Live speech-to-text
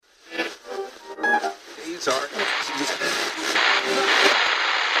No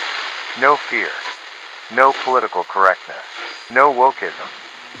fear. No political correctness. No wokeism.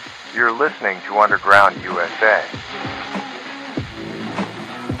 You're listening to Underground USA.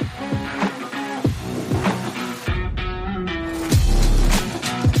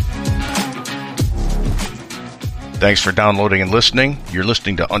 Thanks for downloading and listening. You're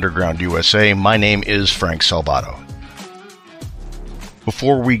listening to Underground USA. My name is Frank Salvato.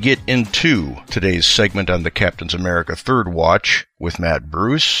 Before we get into today's segment on the Captain's America Third Watch with Matt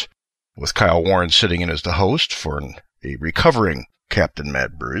Bruce, with Kyle Warren sitting in as the host for a recovering Captain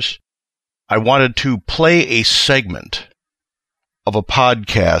Matt Bruce, I wanted to play a segment of a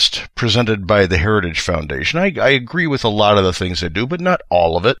podcast presented by the Heritage Foundation. I agree with a lot of the things they do, but not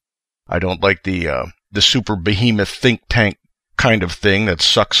all of it. I don't like the super behemoth think tank kind of thing that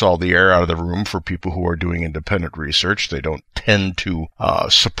sucks all the air out of the room for people who are doing independent research. They don't tend to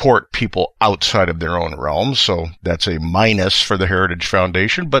support people outside of their own realm, so that's a minus for the Heritage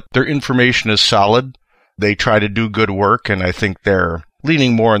Foundation, but their information is solid. They try to do good work, and I think they're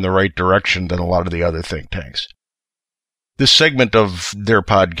leaning more in the right direction than a lot of the other think tanks. This segment of their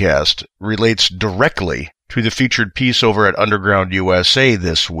podcast relates directly to the featured piece over at Underground USA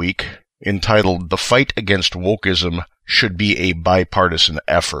this week, entitled "The Fight Against Wokeism Should Be a Bipartisan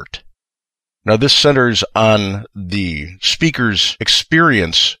Effort." Now, this centers on the speaker's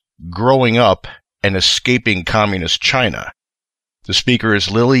experience growing up and escaping communist China. The speaker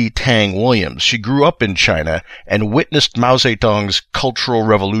is Lily Tang Williams. She grew up in China and witnessed Mao Zedong's Cultural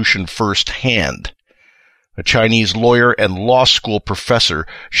Revolution firsthand. A Chinese lawyer and law school professor,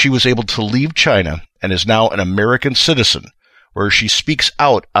 she was able to leave China and is now an American citizen, where she speaks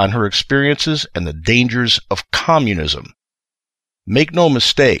out on her experiences and the dangers of communism. Make no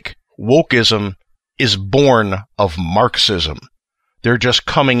mistake, wokeism is born of Marxism. They're just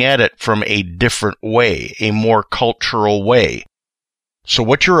coming at it from a different way, a more cultural way. So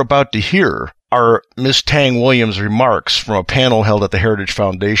what you're about to hear are Ms. Tang Williams' remarks from a panel held at the Heritage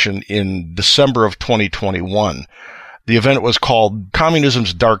Foundation in December of 2021. The event was called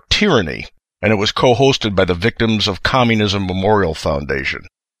Communism's Dark Tyranny, and it was co-hosted by the Victims of Communism Memorial Foundation.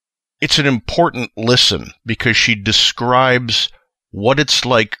 It's an important listen because she describes what it's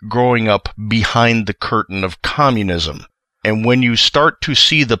like growing up behind the curtain of communism. And when you start to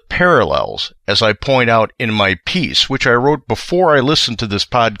see the parallels, as I point out in my piece, which I wrote before I listened to this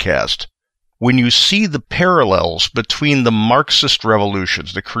podcast, when you see the parallels between the Marxist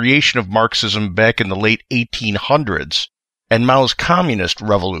revolutions, the creation of Marxism back in the late 1800s, and Mao's communist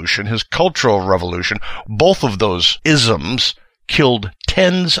revolution, his cultural revolution, both of those isms killed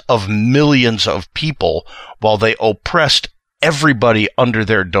tens of millions of people while they oppressed everybody under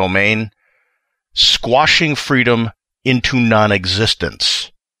their domain, squashing freedom into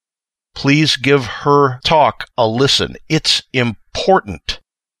non-existence. Please give her talk a listen. It's important.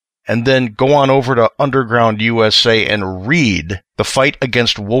 And then go on over to Underground USA and read "The Fight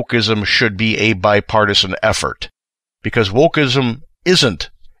Against Wokeism Should Be a Bipartisan Effort." Because wokeism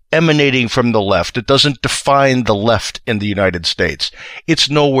isn't emanating from the left. It doesn't define the left in the United States. It's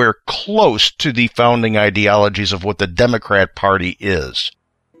nowhere close to the founding ideologies of what the Democrat Party is.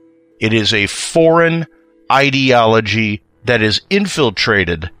 It is a foreign ideology that has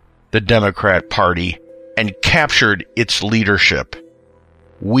infiltrated the Democrat Party and captured its leadership.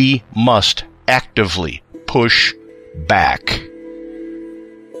 We must actively push back.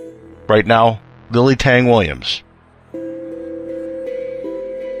 Right now, Lily Tang Williams.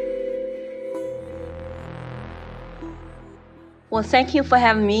 Well, thank you for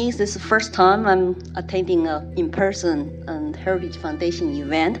having me. This is the first time I'm attending an in-person Heritage Foundation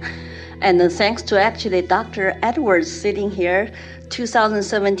event. And thanks to actually Dr. Edwards sitting here,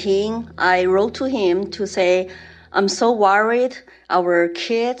 2017, I wrote to him to say, I'm so worried. Our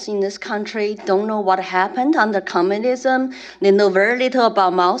kids in this country don't know what happened under communism. They know very little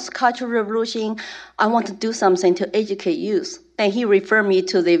about Mao's Cultural Revolution. I want to do something to educate youth. And he referred me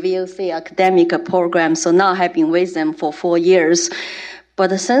to the VOC academic program. So now I have been with them for 4 years. But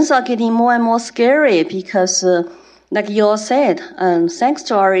the things are getting more and more scary because like you all said, thanks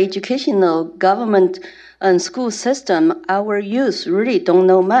to our educational government and school system, our youth really don't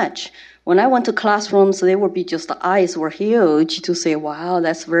know much. When I went to classrooms, they would be just, the eyes were huge to say, wow,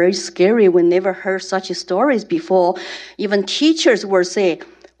 that's very scary. We never heard such stories before. Even teachers would say,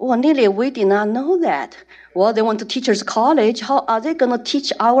 oh, Lily, we did not know that. Well, they went to teachers' college. How are they going to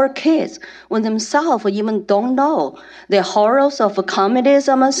teach our kids when themselves even don't know the horrors of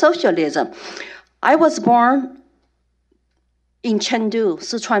communism and socialism? I was born in Chengdu,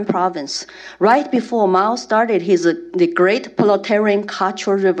 Sichuan province, right before Mao started the great proletarian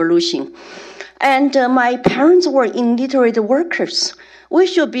cultural revolution. And my parents were illiterate workers. We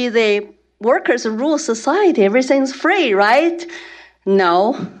should be the workers rule society. Everything's free, right?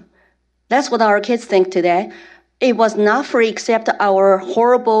 No. That's what our kids think today. It was not free except our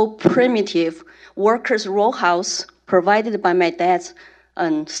horrible, primitive workers' row house provided by my dad's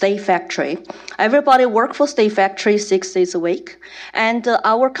state factory. Everybody worked for state factory 6 days a week. And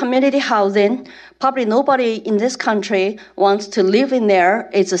our community housing, probably nobody in this country wants to live in there.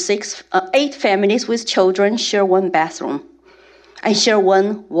 It's 8 families with children share one bathroom and share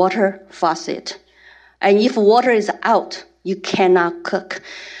one water faucet. And if water is out, you cannot cook.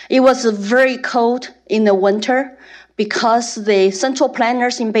 It was very cold in the winter because the central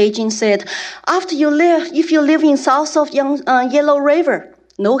planners in Beijing said, if you live in south of Yellow River,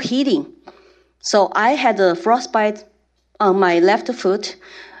 no heating. So I had a frostbite on my left foot.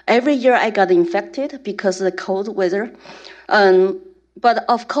 Every year I got infected because of the cold weather. But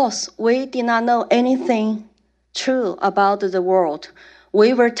of course, we did not know anything true about the world.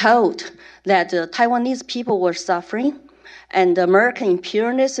 We were told that the Taiwanese people were suffering and American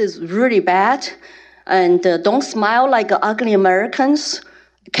imperialism is really bad. And don't smile like ugly Americans.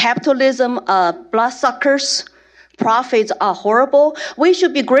 Capitalism are bloodsuckers. Profits are horrible. We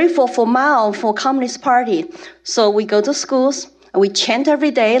should be grateful for Mao, for Communist Party. So we go to schools. We chant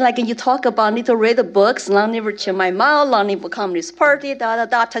every day, like you talk about, need to read the books, long live Chiang Mai-Mao, long live Communist Party,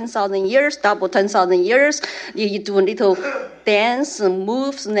 10,000 years, double 10,000 years. You do a little dance and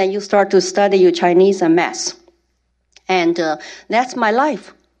moves, and then you start to study your Chinese and math. And that's my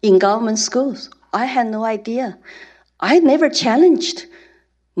life in government schools. I had no idea. I never challenged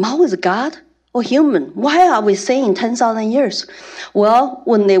Mao is God or human. Why are we saying 10,000 years? Well,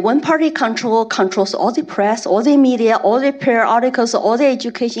 when the one party controls all the press, all the media, all the periodicals, all the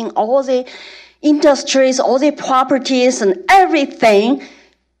education, all the industries, all the properties and everything,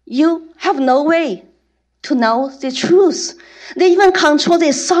 you have no way to know the truth. They even control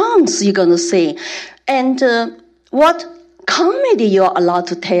the songs you're going to sing. And what comedy you're allowed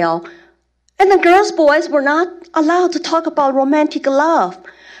to tell. And the girls, boys were not allowed to talk about romantic love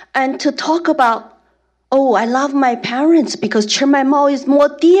and to talk about, oh, I love my parents because Chiang Mai-Mao is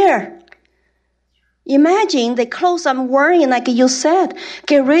more dear. Imagine the clothes I'm wearing, like you said,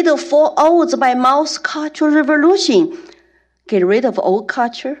 get rid of 4 olds by Mao's Cultural Revolution. Get rid of old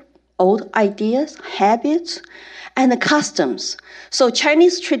culture, old ideas, habits, and the customs. So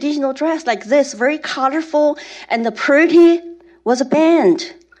Chinese traditional dress like this, very colorful and pretty, was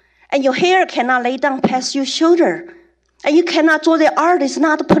banned. And your hair cannot lay down past your shoulder. And you cannot draw the art. It's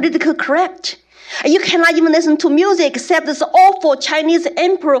not politically correct. And you cannot even listen to music except this awful Chinese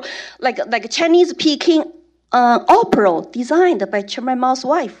emperor, like Chinese Peking opera designed by Chiang Mai-Mao's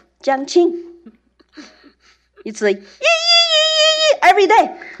wife, Jiang Qing. It's like, every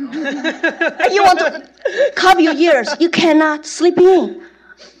day. And you want to cover your ears. You cannot sleep in.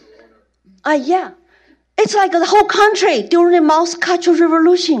 Yeah. It's like the whole country during the Mao's Cultural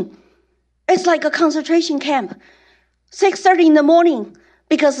Revolution. It's like a concentration camp. 6:30 in the morning,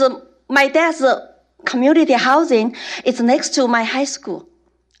 because my dad's community housing is next to my high school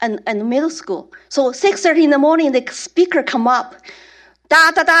and middle school. So 6:30 in the morning, the speaker come up.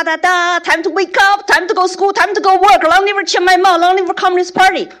 Da, da, da, da, da, time to wake up, time to go to school, time to go work, long live Chiang Mai-Mao, long live Communist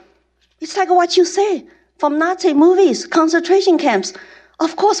Party. It's like what you say from Nazi movies, concentration camps.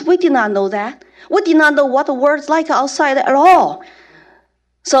 Of course, we did not know that. We did not know what the world's like outside at all.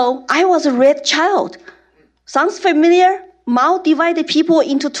 So I was a red child. Sounds familiar? Mao divided people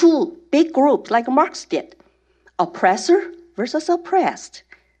into 2 big groups, like Marx did. Oppressor versus oppressed.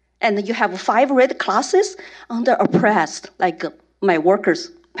 And you have 5 red classes under oppressed, like my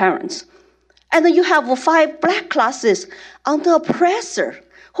workers' parents. And then you have 5 black classes under oppressor.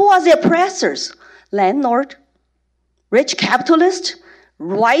 Who are the oppressors? Landlord, rich capitalist,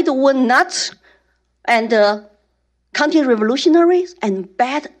 right-wing nuts, and counter-revolutionaries and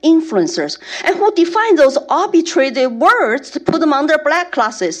bad influencers. And who define those arbitrary words to put them under black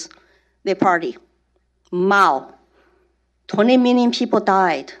classes? The party. Mao. 20 million people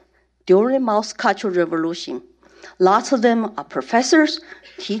died during Mao's Cultural Revolution. Lots of them are professors,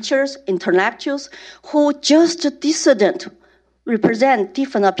 teachers, intellectuals who just dissident, represent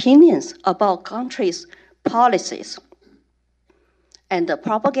different opinions about countries' policies. And the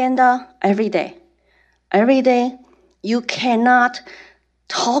propaganda every day. Every day, you cannot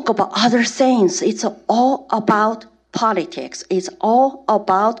talk about other things. It's all about politics. It's all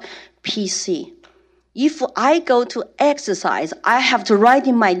about PC. If I go to exercise, I have to write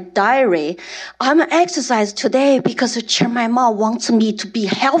in my diary, I'm exercise today because Chiang Mai-Mao wants me to be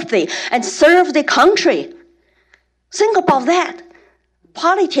healthy and serve the country. Think about that.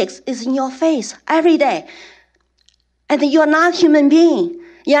 Politics is in your face every day. And you're not a human being.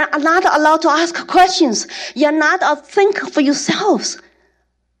 You're not allowed to ask questions. You're not a think for yourselves.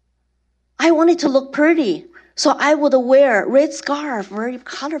 I wanted to look pretty. So I would wear red scarf, very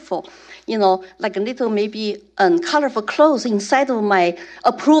colorful, like a little maybe colorful clothes inside of my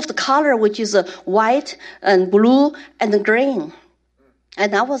approved color, which is white and blue and green.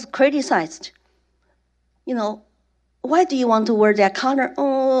 And I was criticized. Why do you want to wear that color?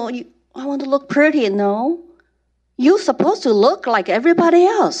 I want to look pretty. No. You're supposed to look like everybody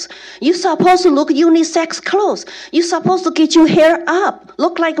else. You're supposed to look unisex clothes. You're supposed to get your hair up,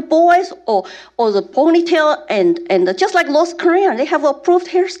 look like boys or the ponytail and just like North Korea, they have approved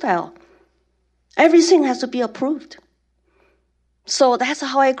hairstyle. Everything has to be approved. So that's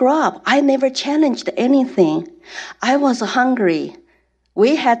how I grew up. I never challenged anything. I was hungry.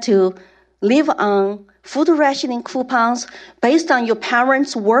 We had to live on food rationing coupons based on your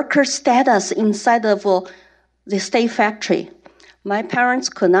parents' worker status inside of the state factory. My parents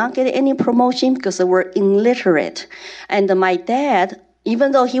could not get any promotion because they were illiterate. And my dad,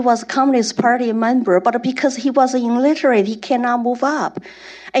 even though he was a Communist Party member, but because he was illiterate, he cannot move up.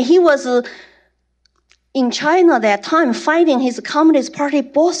 And he was in China at that time fighting his Communist Party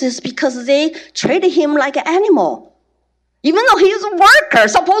bosses because they treated him like an animal. Even though he's a worker,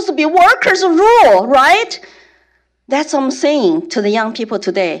 supposed to be workers' rule, right? That's what I'm saying to the young people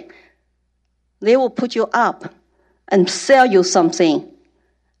today. They will put you up and sell you something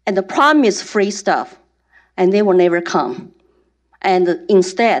and promise free stuff, and they will never come. And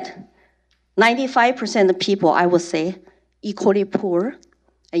instead, 95% of people, I would say, equally poor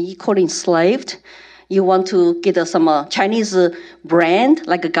and equally enslaved. You want to get some Chinese brand,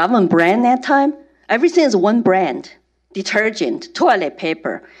 like a government brand that time. Everything is one brand. Detergent, toilet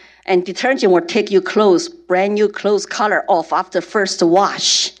paper, and detergent will take your clothes, brand new clothes color off after first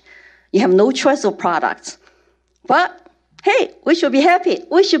wash. You have no choice of products. But, hey, we should be happy.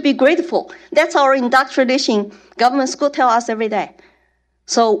 We should be grateful. That's our indoctrination government school tell us every day.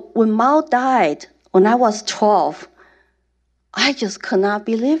 So when Mao died, when I was 12, I just could not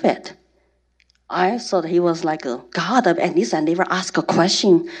believe it. I thought he was like a god. At least I never asked a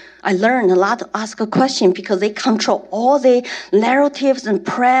question. I learned a lot to ask a question because they control all the narratives and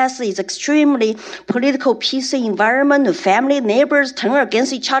press. It's extremely political PC environment. The family, neighbors turn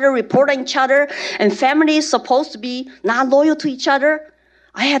against each other, report on each other, and family is supposed to be not loyal to each other.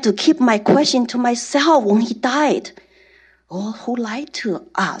 I had to keep my question to myself when he died. Oh, who lied to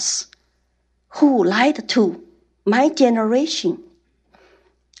us? Who lied to my generation?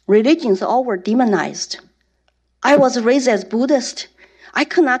 Religions all were demonized. I was raised as Buddhist. I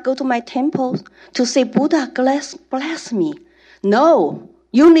could not go to my temple to say, Buddha, bless me. No,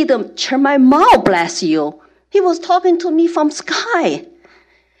 you need to turn my Mao bless you. He was talking to me from sky.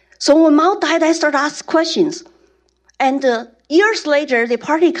 So when Mao died, I started to ask questions. And years later, the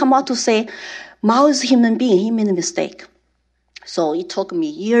party come out to say, Mao is a human being. He made a mistake. So it took me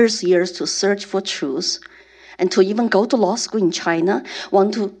years to search for truth. And to even go to law school in China,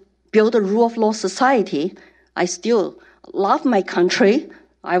 want to build a rule of law society. I still love my country.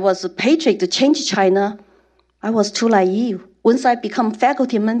 I was a patriot to change China. I was too naive. Once I become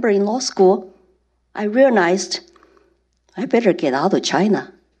faculty member in law school, I realized I better get out of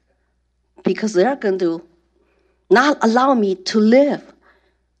China because they're going to not allow me to live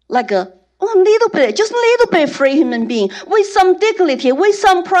like a little bit free human being with some dignity, with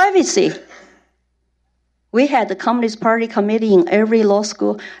some privacy. We had the Communist Party committee in every law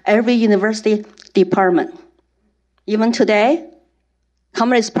school, every university department. Even today,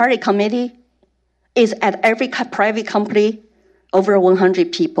 Communist Party committee is at every private company, over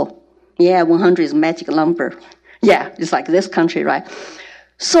 100 people. Yeah, 100 is a magic number. Yeah, it's like this country, right?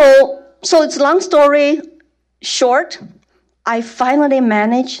 So it's a long story short. I finally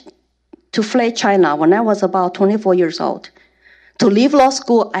managed to flee China when I was about 24 years old. To leave law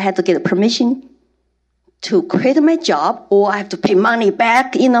school, I had to get permission to quit my job, or I have to pay money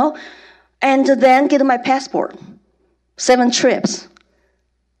back, and then get my passport. 7 trips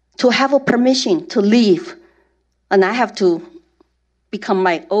to have a permission to leave. And I have to become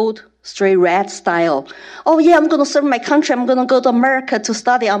my old straight rat style. Oh yeah, I'm going to serve my country. I'm going to go to America to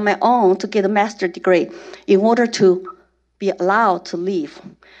study on my own to get a master's degree in order to be allowed to leave.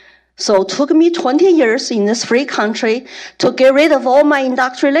 So it took me 20 years in this free country to get rid of all my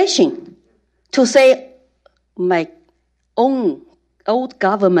indoctrination, to say, my own old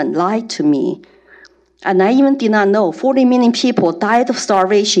government lied to me. And I even did not know 40 million people died of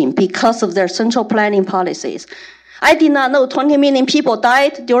starvation because of their central planning policies. I did not know 20 million people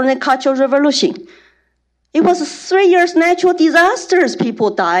died during the Cultural Revolution. It was 3 years natural disasters. People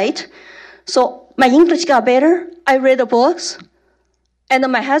died. So my English got better. I read the books. And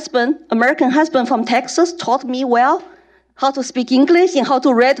my husband, American husband from Texas, taught me well how to speak English and how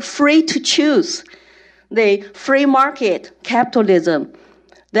to read Free to Choose, the free market capitalism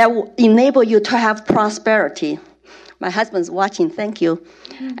that will enable you to have prosperity. My husband's watching, thank you.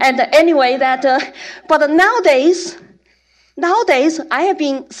 And anyway, but nowadays, I have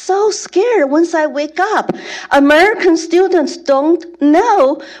been so scared once I wake up. American students don't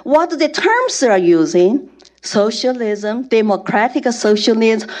know what the terms they're using. Socialism, democratic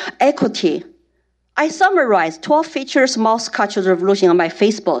socialism, equity. I summarized 12 features of multicultural revolution on my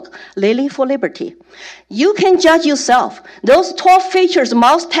Facebook, Lily for Liberty. You can judge yourself. Those 12 features,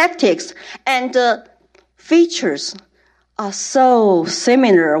 tactics, and features are so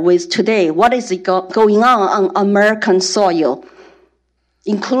similar with today. What is going on American soil,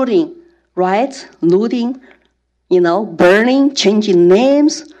 including riots, looting, burning, changing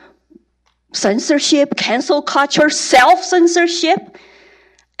names, censorship, cancel culture, self-censorship.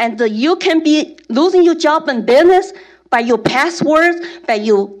 And you can be losing your job and business by your past words, by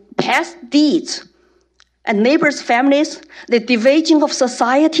your past deeds. And neighbors, families, the division of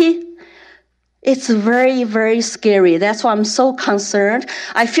society. It's very, very scary. That's why I'm so concerned.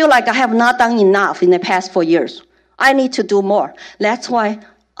 I feel like I have not done enough in the past 4 years. I need to do more. That's why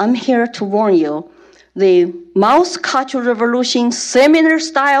I'm here to warn you. The multicultural revolution seminar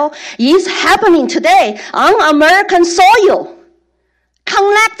style is happening today on American soil.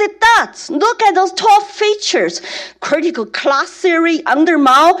 Connect the dots. Look at those 12 features. Critical class theory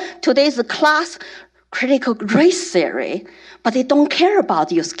undermine today's class critical race theory. But they don't care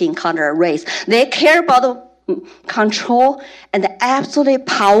about your skin color or race. They care about the control and the absolute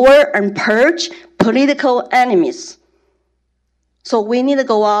power and purge political enemies. So we need to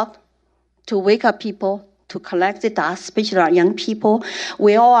go out to wake up people, to collect the dots, especially our young people.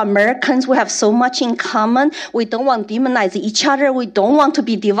 We all Americans. We have so much in common. We don't want to demonize each other. We don't want to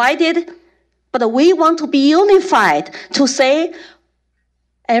be divided. But we want to be unified to say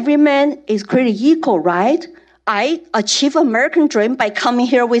every man is created equal, right? I achieve American dream by coming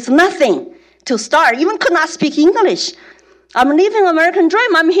here with nothing to start. Even could not speak English. I'm living American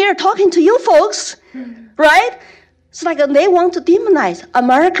dream. I'm here talking to you folks, right? It's like they want to demonize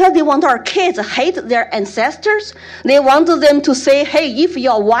America. They want our kids to hate their ancestors. They want them to say, hey, if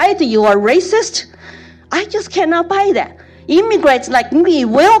you're white, you are racist. I just cannot buy that. Immigrants like me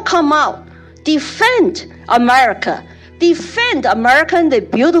will come out, defend America. Defend America, the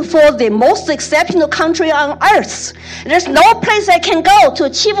beautiful, the most exceptional country on earth. There's no place I can go to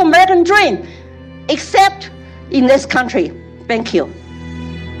achieve American dream except in this country. Thank you.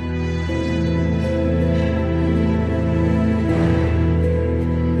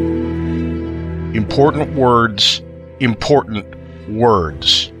 Important words, important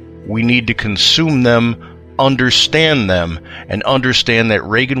words. We need to consume them, understand them, and understand that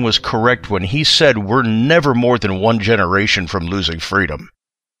Reagan was correct when he said we're never more than one generation from losing freedom.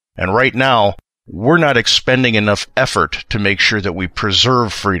 And right now, we're not expending enough effort to make sure that we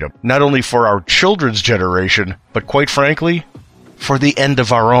preserve freedom, not only for our children's generation, but quite frankly, for the end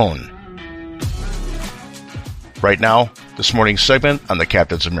of our own. Right now, this morning's segment on the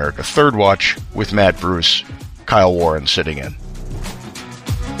Captain's America Third Watch with Matt Bruce, Kyle Warren sitting in.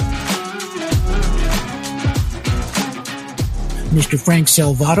 Mr. Frank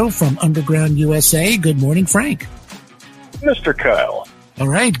Salvato from Underground USA. Good morning, Frank. Mr. Kyle. All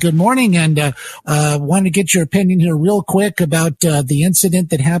right. Good morning. And want to get your opinion here real quick about the incident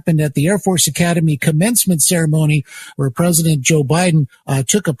that happened at the Air Force Academy commencement ceremony where President Joe Biden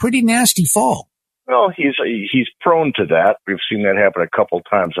took a pretty nasty fall. Well, he's prone to that. We've seen that happen a couple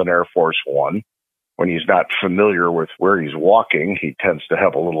times on Air Force One. When he's not familiar with where he's walking, he tends to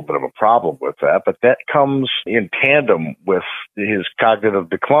have a little bit of a problem with that. But that comes in tandem with his cognitive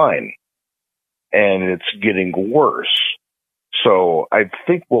decline, and it's getting worse. So I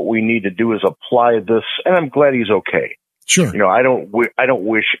think what we need to do is apply this, and I'm glad he's okay. Sure. You know, I don't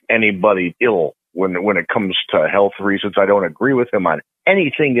wish anybody ill when it comes to health reasons. I don't agree with him on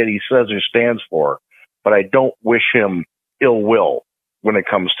anything that he says or stands for, but I don't wish him ill will when it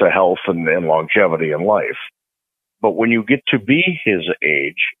comes to health and longevity in life. But when you get to be his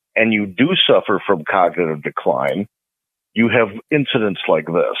age and you do suffer from cognitive decline, you have incidents like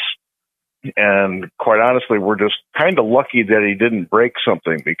this. And quite honestly, we're just kind of lucky that he didn't break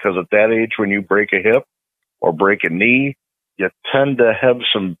something, because at that age, when you break a hip or break a knee, you tend to have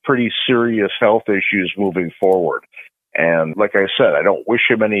some pretty serious health issues moving forward. And like I said, I don't wish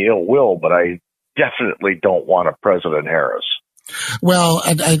him any ill will, but I definitely don't want a President Harris. Well,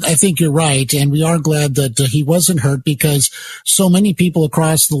 I think you're right, and we are glad that he wasn't hurt, because so many people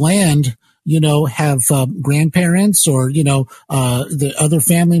across the land, have grandparents or the other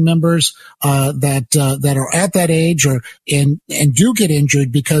family members that are at that age and do get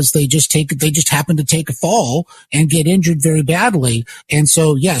injured because they just happen to take a fall and get injured very badly. And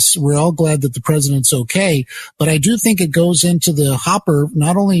so, yes, we're all glad that the president's okay, but I do think it goes into the hopper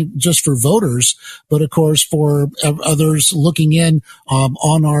not only just for voters, but of course for others looking in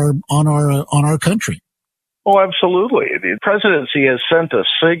on our country. Oh, absolutely. The presidency has sent a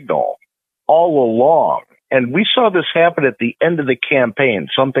signal all along. And we saw this happen at the end of the campaign.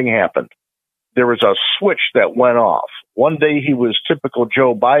 Something happened. There was a switch that went off. One day he was typical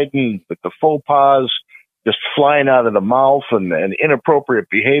Joe Biden with the faux pas, just flying out of the mouth and inappropriate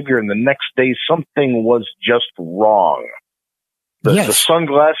behavior. And the next day something was just wrong. The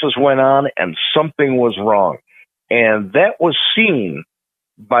sunglasses went on and something was wrong. And that was seen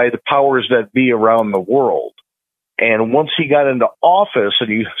by the powers that be around the world. And once he got into office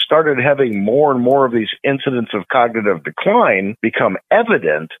and he started having more and more of these incidents of cognitive decline become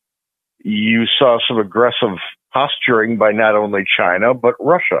evident, you saw some aggressive posturing by not only China, but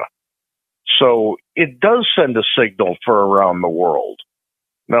Russia. So it does send a signal for around the world.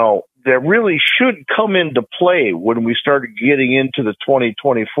 Now, that really should come into play when we start getting into the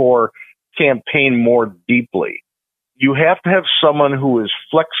 2024 campaign more deeply. You have to have someone who is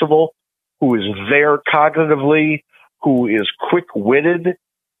flexible, who is there cognitively, who is quick-witted,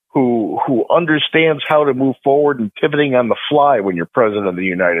 who understands how to move forward and pivoting on the fly when you're president of the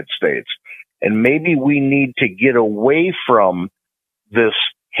United States. And maybe we need to get away from this,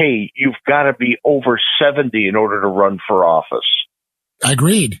 hey, you've got to be over 70 in order to run for office.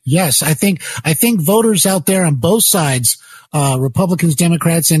 Agreed. Yes. I think voters out there on both sides, Republicans,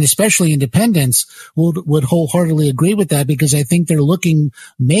 Democrats, and especially independents would wholeheartedly agree with that, because I think they're looking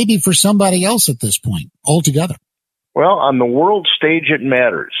maybe for somebody else at this point altogether. Well, on the world stage, it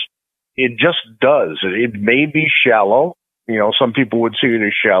matters. It just does. It may be shallow. Some people would see it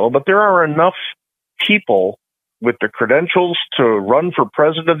as shallow, but there are enough people with the credentials to run for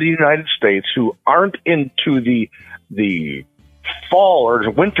president of the United States who aren't into the fall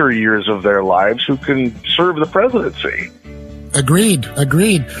or winter years of their lives who can serve the presidency. Agreed.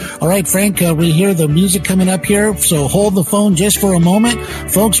 All right, Frank, we hear the music coming up here, so hold the phone just for a moment.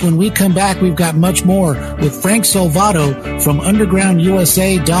 Folks, when we come back, we've got much more with Frank Salvato from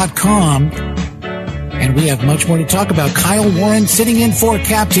undergroundusa.com. And we have much more to talk about. Kyle Warren sitting in for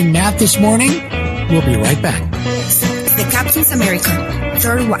Captain Matt this morning. We'll be right back. The Captain's America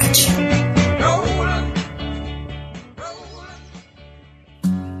Third Watch.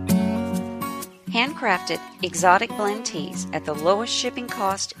 Handcrafted exotic blend teas at the lowest shipping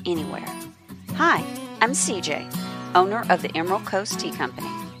cost anywhere. Hi, I'm CJ, owner of the Emerald Coast Tea Company.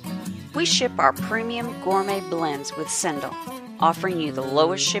 We ship our premium gourmet blends with Sendle, offering you the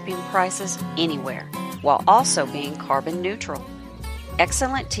lowest shipping prices anywhere, while also being carbon neutral.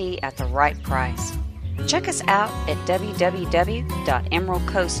 Excellent tea at the right price. Check us out at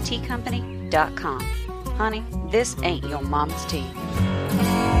www.emeraldcoastteacompany.com. Honey, this ain't your mama's tea.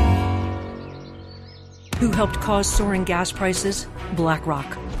 Who helped cause soaring gas prices? BlackRock.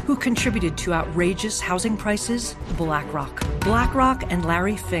 Who contributed to outrageous housing prices? BlackRock. BlackRock and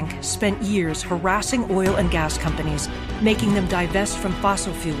Larry Fink spent years harassing oil and gas companies, making them divest from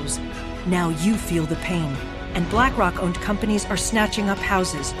fossil fuels. Now you feel the pain. And BlackRock-owned companies are snatching up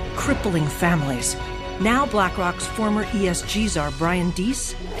houses, crippling families. Now BlackRock's former ESG czar, Brian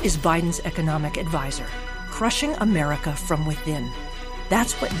Deese, is Biden's economic advisor, crushing America from within.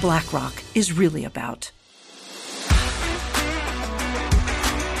 That's what BlackRock is really about.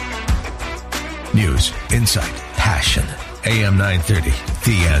 News, insight, passion. AM 930,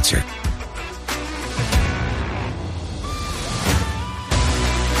 The Answer.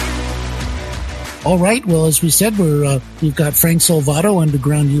 All right. Well, as we said, we've got Frank Salvato,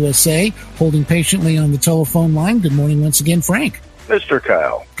 Underground USA, holding patiently on the telephone line. Good morning once again, Frank. Mr.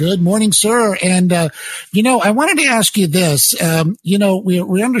 Kyle. Good morning, sir. And, I wanted to ask you this.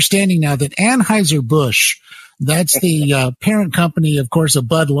 We're understanding now that Anheuser-Busch, that's the parent company, of course, of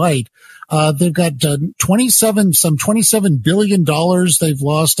Bud Light. They've got $27 billion they've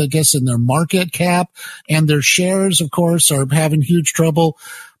lost, I guess, in their market cap, and their shares, of course, are having huge trouble.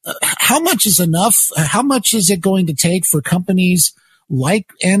 How much is enough? How much is it going to take for companies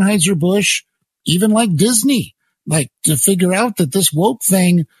like Anheuser-Busch, even like Disney, to figure out that this woke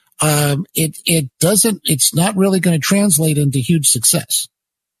thing, it's not really going to translate into huge success?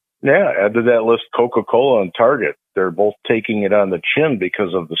 Yeah, add to that list Coca-Cola and Target. They're both taking it on the chin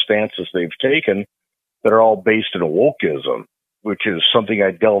because of the stances they've taken that are all based in wokeism. which is something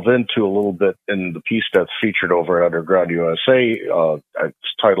I delve into a little bit in the piece that's featured over at Underground USA.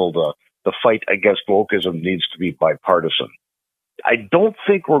 It's titled, The Fight Against Wokeism Needs to Be Bipartisan. I don't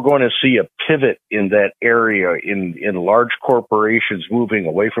think we're going to see a pivot in that area in large corporations moving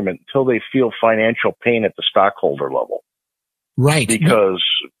away from it until they feel financial pain at the stockholder level. Right. Because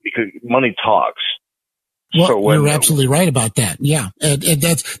money talks. Well, so you're absolutely right about that. Yeah. And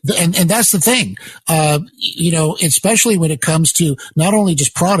that's the thing. Especially when it comes to not only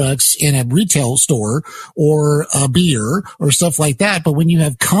just products in a retail store or a beer or stuff like that, but when you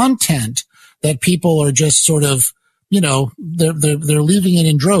have content that people are just sort of, they're leaving it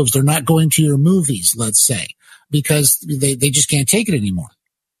in droves. They're not going to your movies, let's say, because they just can't take it anymore.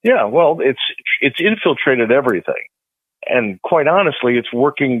 Yeah. Well, it's infiltrated everything. And quite honestly, it's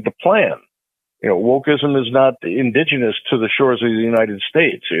working the plan. Wokeism is not indigenous to the shores of the United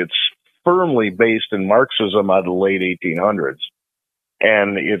States. It's firmly based in Marxism out of the late 1800s.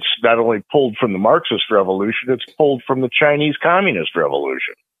 And it's not only pulled from the Marxist revolution, it's pulled from the Chinese Communist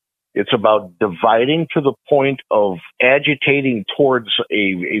revolution. It's about dividing to the point of agitating towards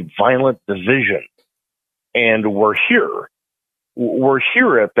a violent division. And we're here. We're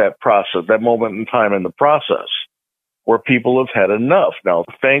here at that process, that moment in time in the process, where people have had enough. Now,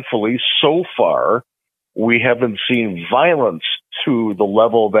 thankfully, so far, we haven't seen violence to the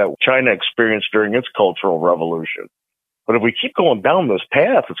level that China experienced during its Cultural Revolution. But if we keep going down this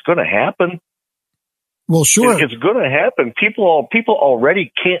path, it's going to happen. Well, sure. It's going to happen. People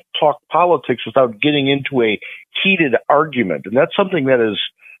already can't talk politics without getting into a heated argument. And that's something that is,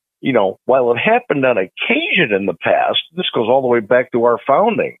 while it happened on occasion in the past, this goes all the way back to our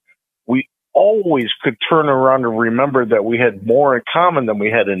founding. We always could turn around and remember that we had more in common than we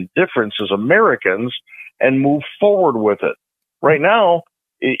had in difference as Americans and move forward with it. Right now,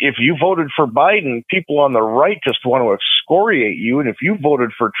 if you voted for Biden, people on the right just want to excoriate you. And if you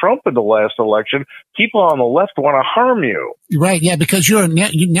voted for Trump in the last election, people on the left want to harm you. Right. Yeah. Because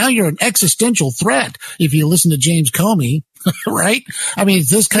now you're an existential threat. If you listen to James Comey, right? I mean,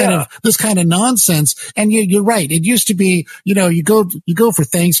 this kind of nonsense. And you're right. It used to be, you go for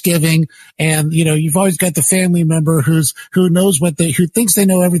Thanksgiving and, you've always got the family member who thinks they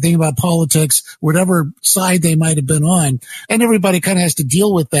know everything about politics, whatever side they might have been on. And everybody kind of has to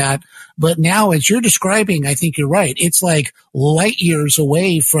deal with that. But now, as you're describing, I think you're right. It's like light years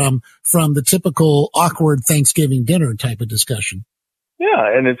away from the typical awkward Thanksgiving dinner type of discussion.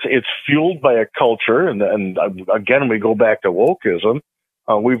 Yeah, and it's fueled by a culture, and again, we go back to wokeism.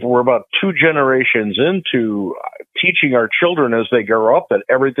 We're about 2 generations into teaching our children as they grow up that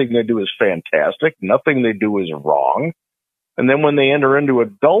everything they do is fantastic, nothing they do is wrong. And then when they enter into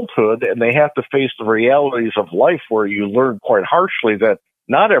adulthood and they have to face the realities of life, where you learn quite harshly that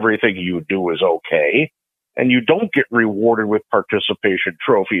not everything you do is okay, and you don't get rewarded with participation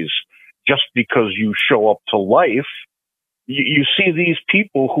trophies just because you show up to life. You see these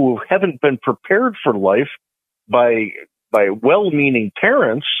people who haven't been prepared for life by well-meaning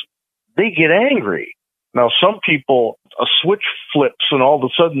parents, they get angry. Now, some people, a switch flips and all of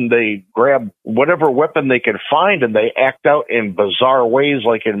a sudden they grab whatever weapon they can find and they act out in bizarre ways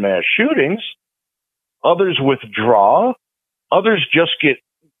like in mass shootings. Others withdraw. Others just get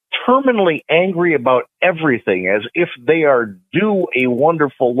terminally angry about everything as if they are due a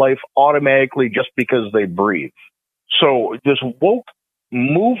wonderful life automatically just because they breathe. So this woke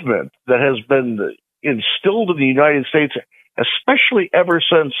movement that has been instilled in the United States, especially ever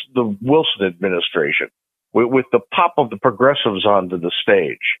since the Wilson administration, with the pop of the progressives onto the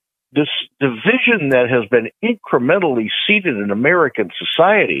stage, this division that has been incrementally seeded in American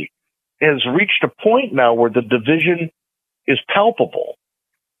society has reached a point now where the division is palpable.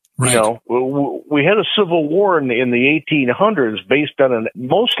 Right. We had a civil war in the 1800s based on an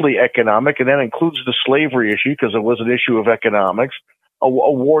mostly economic, and that includes the slavery issue because it was an issue of economics, a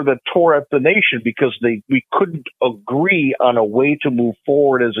war that tore up the nation because we couldn't agree on a way to move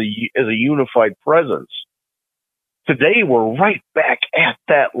forward as a unified presence. Today, we're right back at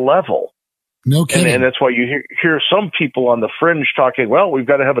that level. No kidding. And that's why you hear some people on the fringe talking, well, we've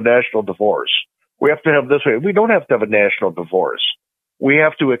got to have a national divorce. We have to have this way. We don't have to have a national divorce. We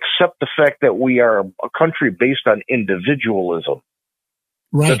have to accept the fact that we are a country based on individualism.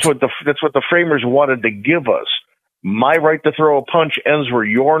 Right. That's what the framers wanted to give us. My right to throw a punch ends where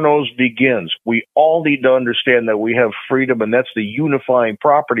your nose begins. We all need to understand that we have freedom, and that's the unifying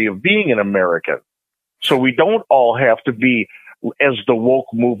property of being an American. So we don't all have to be, as the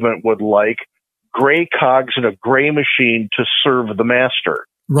woke movement would like, gray cogs in a gray machine to serve the master.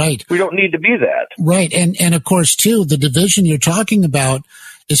 Right. We don't need to be that. Right. And of course, too, the division you're talking about,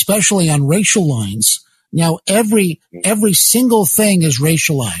 especially on racial lines, Now every single thing is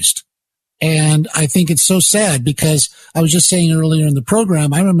racialized. And I think it's so sad because I was just saying earlier in the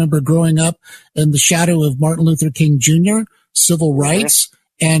program, I remember growing up in the shadow of Martin Luther King Jr., civil rights.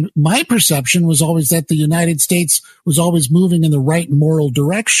 And my perception was always that the United States was always moving in the right moral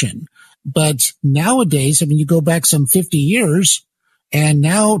direction. But nowadays, I mean, you go back some 50 years and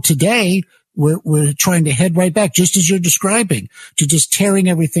now today we're trying to head right back, just as you're describing, to just tearing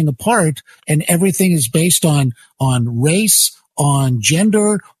everything apart. And everything is based on race, on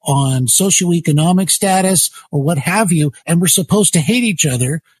gender, on socioeconomic status, or what have you. And we're supposed to hate each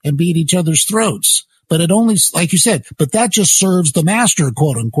other and be at each other's throats. But it only, like you said, but that just serves the master,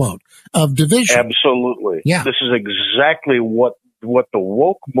 quote unquote, of division. Absolutely. Yeah. This is exactly what the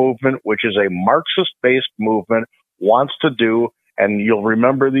woke movement, which is a Marxist-based movement, wants to do. And you'll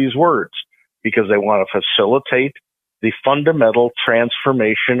remember these words because they want to facilitate the fundamental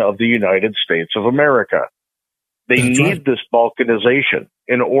transformation of the United States of America. They need this balkanization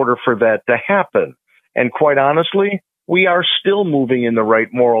in order for that to happen. And quite honestly, we are still moving in the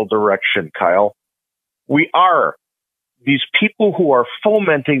right moral direction, Kyle. We are. These people who are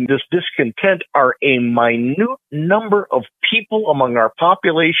fomenting this discontent are a minute number of people among our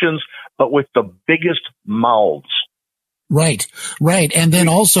populations, but with the biggest mouths. Right. And then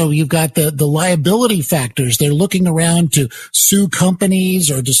also you've got the liability factors. They're looking around to sue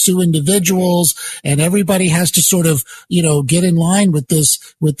companies or to sue individuals, and everybody has to sort of, get in line with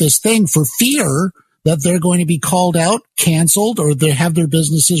this thing for fear that they're going to be called out, canceled, or they have their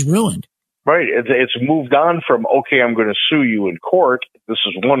businesses ruined. Right. It's moved on from, okay, I'm going to sue you in court. This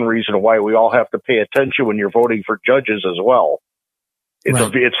is one reason why we all have to pay attention when you're voting for judges as well.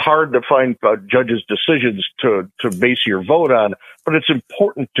 It's hard to find judges' decisions to base your vote on, but it's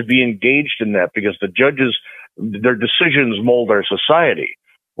important to be engaged in that because the judges, their decisions mold our society.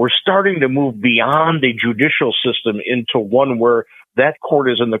 We're starting to move beyond a judicial system into one where that court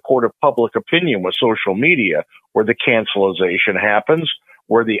is in the court of public opinion with social media, where the cancelization happens,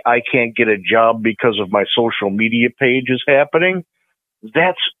 where the I can't get a job because of my social media page is happening.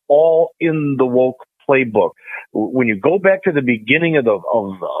 That's all in the woke playbook. When you go back to the beginning of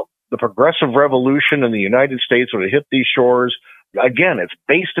the progressive revolution in the United States when it hit these shores, again, it's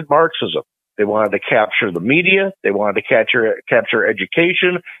based in Marxism. They wanted to capture the media. They wanted to capture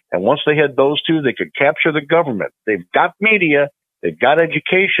education. And once they had those two, they could capture the government. They've got media. They've got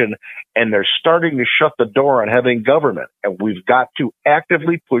education, and they're starting to shut the door on having government. And we've got to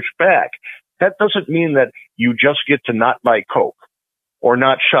actively push back. That doesn't mean that you just get to not buy Coke or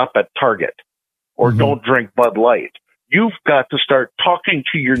not shop at Target or don't drink Bud Light. You've got to start talking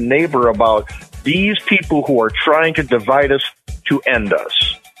to your neighbor about these people who are trying to divide us to end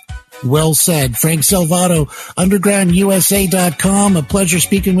us. Well said. Frank Salvato, undergroundusa.com. A pleasure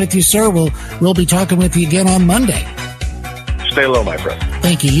speaking with you, sir. We'll be talking with you again on Monday. Stay low, my friend.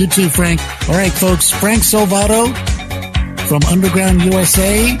 Thank you. You too, Frank. All right, folks. Frank Salvato from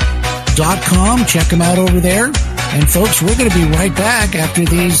undergroundusa.com. Check him out over there. And folks, we're going to be right back after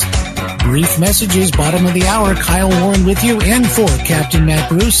these brief messages. Bottom of the hour, Kyle Warren with you and for Captain Matt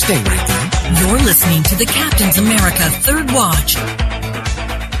Bruce. Stay right there. You're listening to the Captain's America Third Watch.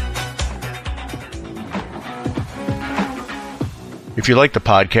 If you like the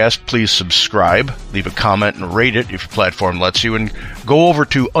podcast, please subscribe, leave a comment, and rate it if your platform lets you. And go over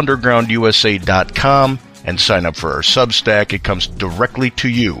to undergroundusa.com and sign up for our Substack. It comes directly to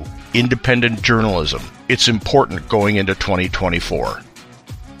you. Independent journalism. It's important going into 2024.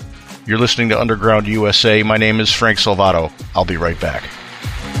 You're listening to Underground USA. My name is Frank Salvato. I'll be right back.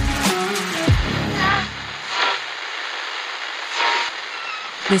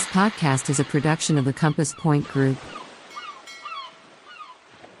 This podcast is a production of the Compass Point Group.